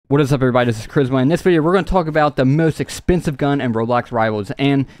What is up, everybody? This is Charisma. In this video, we're going to talk about the most expensive gun in Roblox Rivals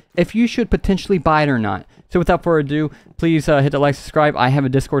and if you should potentially buy it or not. So without further ado, please hit the like, subscribe. I have a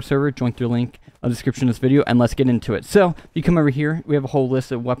Discord server. Join through the link in the description of this video, and let's get into it. So if you come over here, we have a whole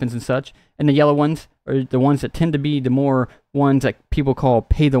list of weapons and such. And the yellow ones are the ones that tend to be the more ones that people call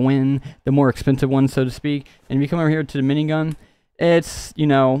pay to win, the more expensive ones, so to speak. And if you come over here to the minigun, it's, you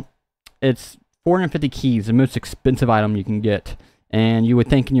know, it's 450 keys, the most expensive item you can get. And you would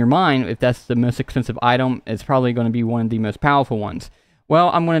think in your mind, if that's the most expensive item, it's probably going to be one of the most powerful ones. Well,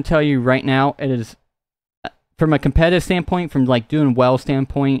 I'm going to tell you right now, it is, from a competitive standpoint, from like doing well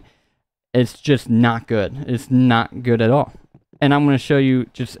standpoint, it's just not good. It's not good at all. And I'm going to show you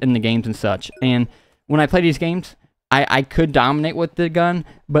just in the games and such. And when I play these games, I could dominate with the gun,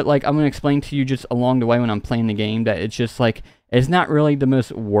 but like I'm going to explain to you just along the way when I'm playing the game that it's just like, it's not really the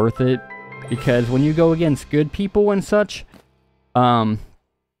most worth it. Because when you go against good people and such,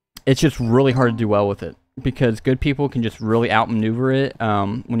 it's just really hard to do well with it because good people can just really outmaneuver it.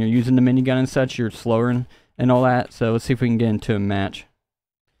 When you're using the minigun and such, you're slower and all that. So let's see if we can get into a match.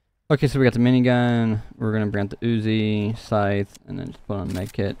 Okay, so we got the minigun. We're gonna bring out the Uzi, scythe, and then just put on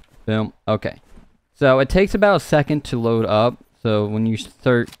med kit. Boom. Okay. So it takes about a second to load up. So when you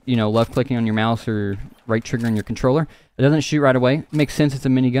start, you know, left clicking on your mouse or right trigger on your controller, it doesn't shoot right away. It makes sense. It's a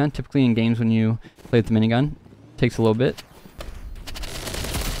minigun. Typically in games when you play with the minigun, it takes a little bit.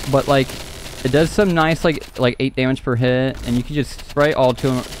 But like, it does some nice like 8 damage per hit, and you can just spray all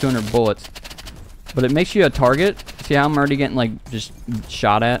 200 bullets. But it makes you a target. See how I'm already getting like just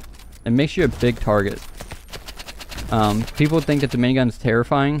shot at? It makes you a big target. People think that the minigun is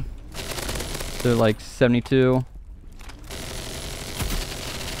terrifying. They're like 72.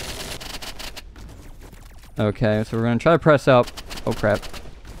 Okay, so we're gonna try to press up. Oh crap!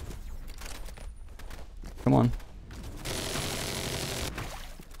 Come on.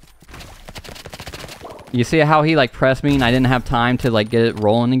 You see how he like pressed me and I didn't have time to like get it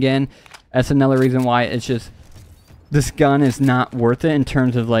rolling again? That's another reason why it's just, this gun is not worth it in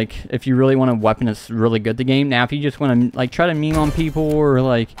terms of like, if you really want a weapon that's really good the game. Now if you just want to like try to meme on people or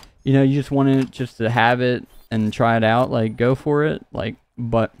like, you know, you just want to have it and try it out, like go for it. Like,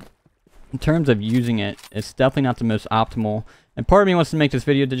 but in terms of using it, it's definitely not the most optimal. And part of me wants to make this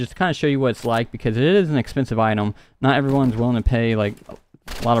video to just kind of show you what it's like because it is an expensive item. Not everyone's willing to pay like a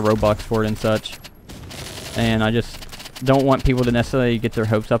lot of Robux for it and such. And I just don't want people to necessarily get their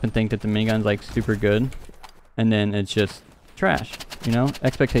hopes up and think that the minigun's like super good. And then it's just trash, you know?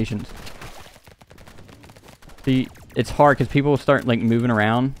 Expectations. See, it's hard because people start like moving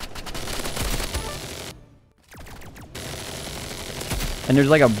around. And there's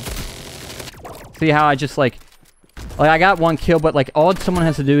like a... See how I just like I got one kill, but like all someone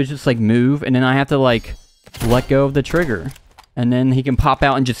has to do is just like move. And then I have to like let go of the trigger. And then he can pop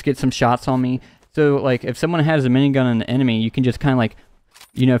out and just get some shots on me. So, like, if someone has a minigun on an enemy, you can just kind of, like,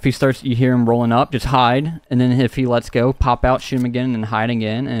 you know, if he starts, you hear him rolling up, just hide. And then if he lets go, pop out, shoot him again, and hide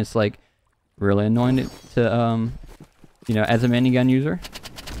again. And it's, like, really annoying to you know, as a minigun user.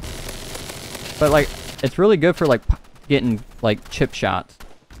 But, like, it's really good for, like, getting, like, chip shots.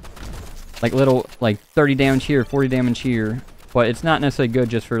 Like, little, like, 30 damage here, 40 damage here. But it's not necessarily good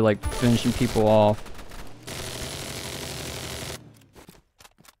just for, like, finishing people off.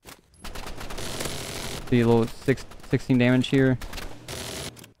 See a little 16 damage here.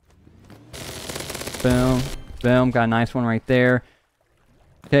 Boom. Boom. Got a nice one right there.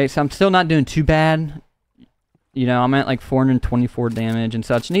 Okay, so I'm still not doing too bad. You know, I'm at like 424 damage and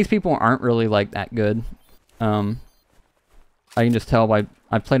such. And these people aren't really like that good. I can just tell by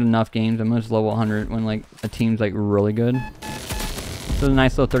I've played enough games. I'm almost level 100 when like a team's like really good. So a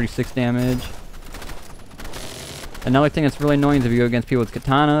nice little 36 damage. Another thing that's really annoying is if you go against people with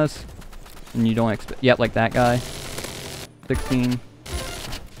katanas. And you don't expect... Yep, like that guy. 16.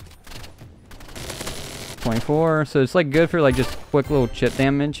 24. So it's like good for like just quick little chip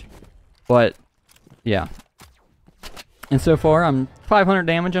damage. But, yeah. And so far, I'm 500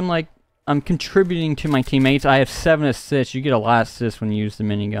 damage. I'm contributing to my teammates. I have 7 assists. You get a lot of assists when you use the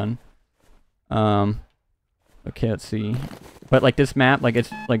minigun. Okay, let's see. But like this map, like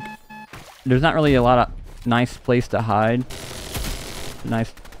it's like... There's not really a lot of nice place to hide.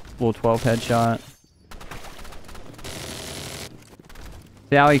 Nice... Little 12 headshot.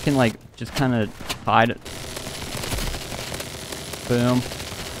 See how he can like just kind of hide it. Boom.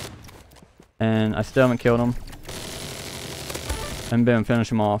 And I still haven't killed him. And boom,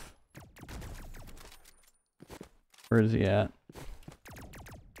 finish him off. Where is he at?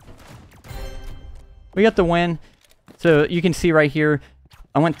 We got the win. So you can see right here,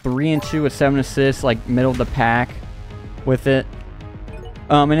 I went 3 and 2 with 7 assists, like middle of the pack with it.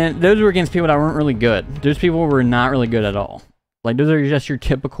 And then those were against people that weren't really good. Those people were not really good at all. Like, those are just your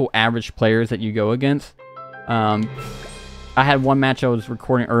typical average players that you go against. I had one match I was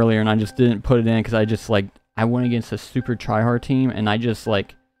recording earlier, and I just didn't put it in because I just, like, I went against a super tryhard team, and I just,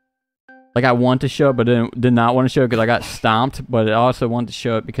 like I wanted to show it, but did not want to show it because I got stomped, but I also wanted to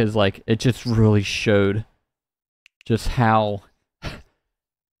show it because, like, it just really showed just how,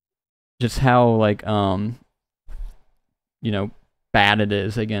 like, you know, bad it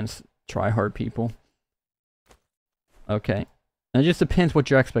is against tryhard people. Okay. And it just depends what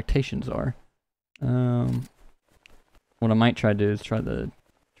your expectations are. What I might try to do is try the,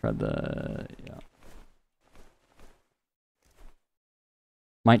 yeah.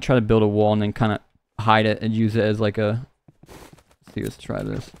 Might try to build a wall and then kind of hide it and use it as like a, let's try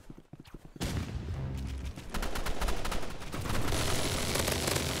this.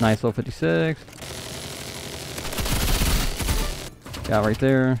 Nice little 56. Got right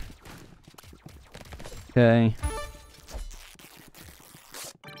there. Okay.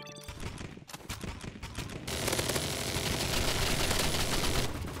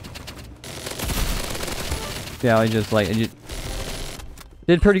 Yeah, I just like,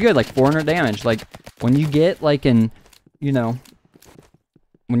 did pretty good, like 400 damage. Like, when you get like an, you know,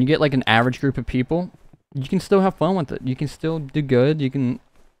 when you get like an average group of people, you can still have fun with it. You can still do good. You can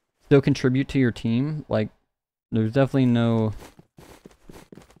still contribute to your team. Like, there's definitely no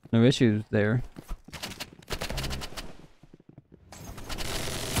issues there.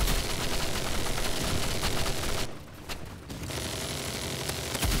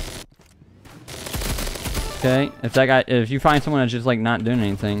 Okay, if you find someone that's just like not doing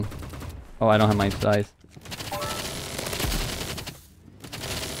anything. Oh, I don't have my size.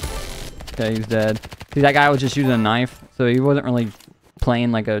 Okay, he's dead. See, that guy was just using a knife, so he wasn't really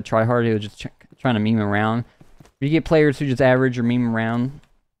playing like a tryhard. He was just trying to meme around. If you get players who just average or meme around,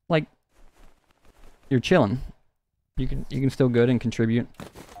 like, you're chilling. You can still good and contribute.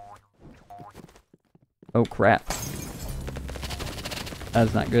 Oh crap.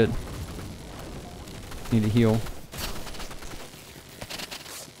 That's not good. Need to heal.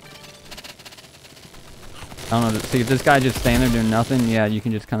 I don't know. See, if this guy just standing there doing nothing, yeah, you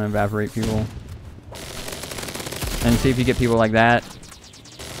can just kind of evaporate people. And see if you get people like that.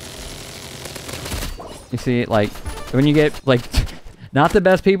 You see, like, when you get, like, not the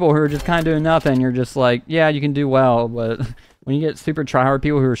best people who are just kind of doing nothing, you're just like, yeah, you can do well, but when you get super tryhard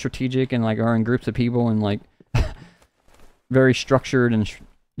people who are strategic and, like, are in groups of people and, like, very structured and,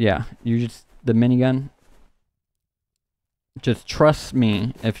 yeah, you just, the minigun. Just trust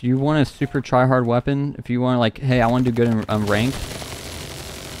me, if you want a super tryhard weapon, if you want to, like, hey, I want to do good in ranked,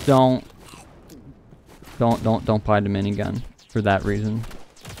 don't buy the minigun for that reason.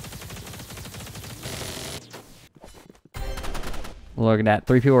 Look at that,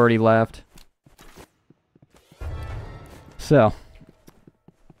 3 people already left. So,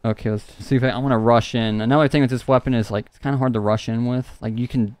 okay, let's see if I want to rush in. Another thing with this weapon is, like, it's kind of hard to rush in with. Like, you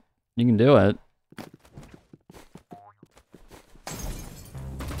can do it.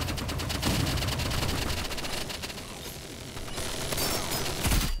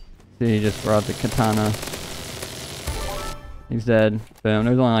 See, he just brought the katana. He's dead. Boom.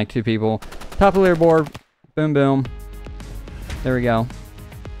 There's only like 2 people. Top of the leaderboard. Boom, boom. There we go.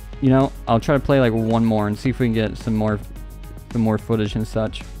 You know, I'll try to play like one more and see if we can get some more footage and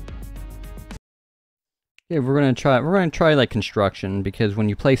such. Okay, we're gonna try like construction, because when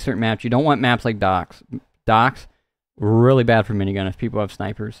you play certain maps, you don't want maps like docks. Docks, really bad for minigun if people have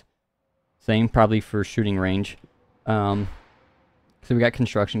snipers. Same probably for shooting range. So we got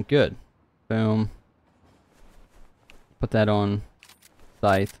construction. Good. Boom. Put that on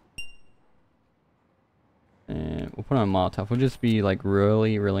scythe. And we'll put on Molotov. We'll just be like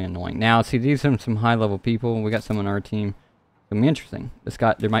really, really annoying. Now, see, these are some high level people. We got someone on our team. It's gonna be interesting.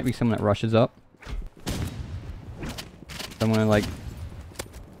 There might be someone that rushes up. Someone like,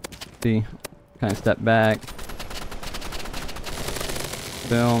 see, kind of step back.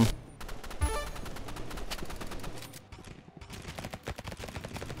 Boom.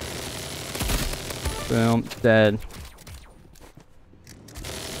 Boom, dead.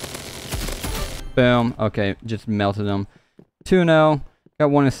 Boom. Okay, just melted them. 2-0.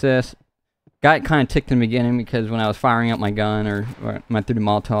 Got 1 assist. Got kind of ticked in the beginning because when I was firing up my gun or when I threw the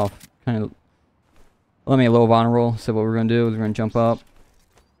Molotov, kind of let me a little vulnerable. So what we're going to do is we're going to jump up.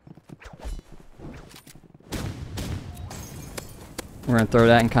 We're going to throw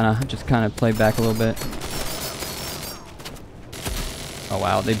that and kind of play back a little bit. Oh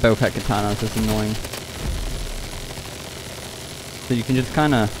wow, they both had katanas. That's annoying. So you can just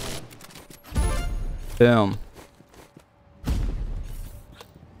kind of, boom.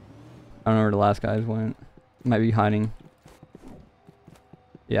 I don't know where the last guys went. Might be hiding.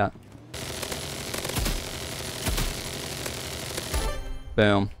 Yeah.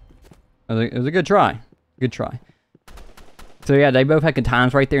 Boom. It was a good try. Good try. So yeah, they both had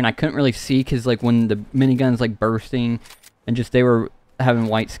katanas right there, and I couldn't really see because like when the minigun's like bursting, and just they were having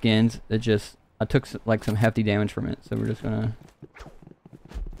white skins. It just I took like some hefty damage from it. So we're just gonna.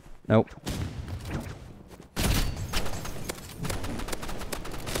 Nope.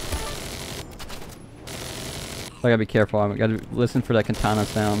 So I gotta be careful. I gotta listen for that katana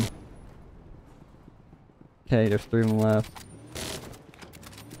sound. Okay, there's 3 of them left.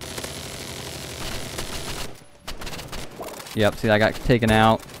 Yep, see, I got taken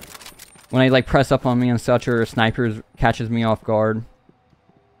out. When they like press up on me and such, or snipers catches me off guard.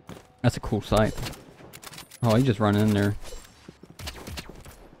 That's a cool sight. Oh, he just run in there.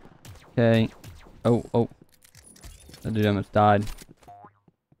 Okay. Oh, oh. That dude almost died.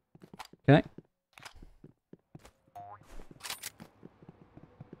 Okay.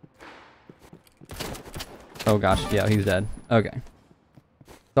 Oh gosh, yeah, he's dead. Okay.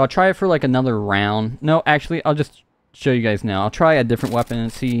 So I'll try it for like another round. No, actually, I'll just show you guys now. I'll try a different weapon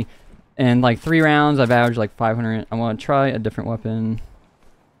and see. In like 3 rounds, I've averaged like 500. I want to try a different weapon.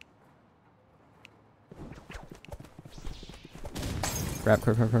 Crap,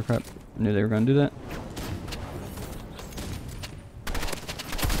 crap, crap, crap, crap. I knew they were going to do that.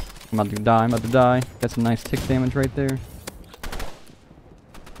 I'm about to die, I'm about to die. Got some nice tick damage right there.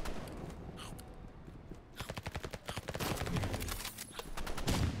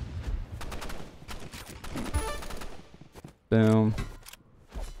 Boom.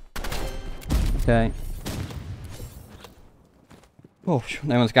 Okay. Oh,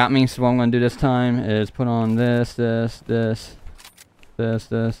 that one's got me, so what I'm going to do this time is put on this, and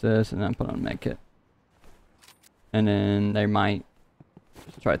then put on medkit. And then they might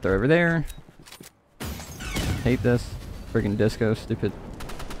try to throw over there. Hate this. Freaking disco, stupid.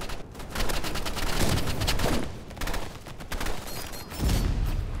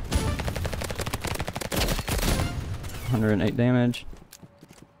 $108 damage.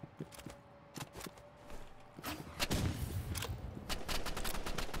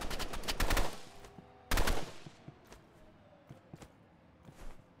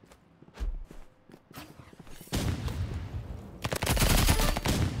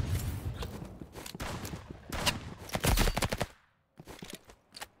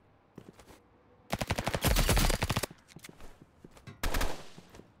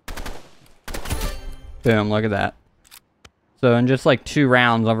 Boom, look at that. So in just like 2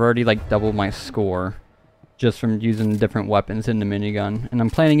 rounds, I've already like doubled my score just from using different weapons in the minigun. And I'm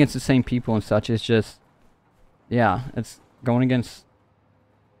playing against the same people and such. It's just, yeah, it's going against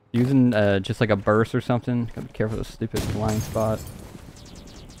using just like a burst or something. Gotta be careful with this stupid blind spot.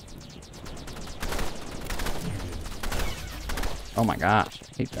 Oh my gosh,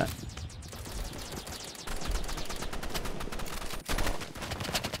 I hate that.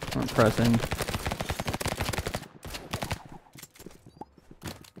 I'm pressing.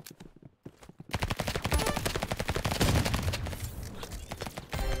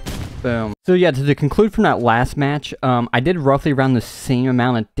 Boom. So yeah, to conclude from that last match, I did roughly around the same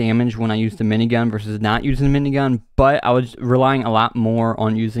amount of damage when I used the minigun versus not using the minigun, but I was relying a lot more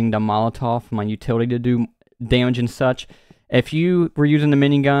on using the Molotov, my utility, to do damage and such. If you were using the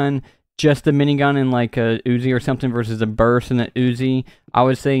minigun, just the minigun in like a Uzi or something versus a burst and an Uzi, I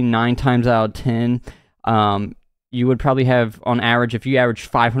would say 9 times out of 10, you would probably have, on average, if you average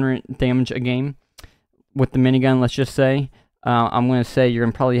 500 damage a game with the minigun, let's just say, I'm going to say you're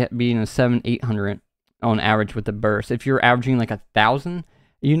going to probably be in a 700-800 on average with the burst. If you're averaging like 1,000,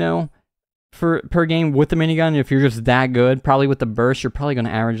 you know, per game with the minigun, if you're just that good, probably with the burst, you're probably going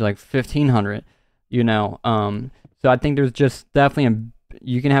to average like 1,500, you know. So I think there's just definitely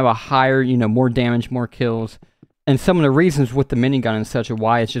you can have a higher, you know, more damage, more kills. And some of the reasons with the minigun and such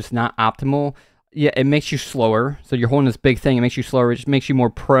why it's just not optimal. Yeah, it makes you slower. So you're holding this big thing, it makes you slower. It just makes you more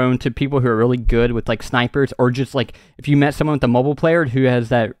prone to people who are really good with like snipers, or just like if you met someone with a mobile player who has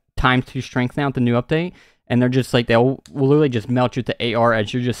that times 2 strength now with the new update, and they're just like, they'll literally just melt you with the AR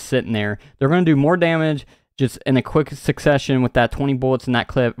as you're just sitting there. They're going to do more damage just in a quick succession with that 20 bullets in that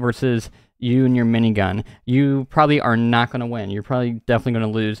clip versus you and your minigun. You probably are not going to win. You're probably definitely going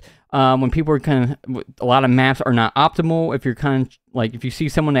to lose. When people are kind of, a lot of maps are not optimal. If you're kind of like, if you see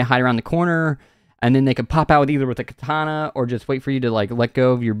someone, they hide around the corner, and then they could pop out with either with a katana or just wait for you to like let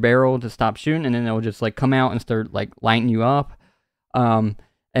go of your barrel to stop shooting, and then they'll just like come out and start like lighting you up. And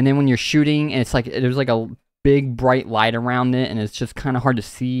then when you're shooting, it's like there's like a big bright light around it, and it's just kind of hard to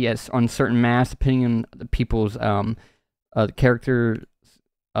see as on certain maps depending on the people's character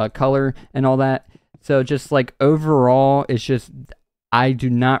color and all that. So just like overall, it's just, I do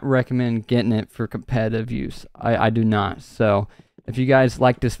not recommend getting it for competitive use. I do not. So if you guys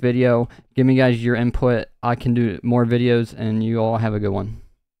like this video, give me guys your input. I can do more videos, and you all have a good one.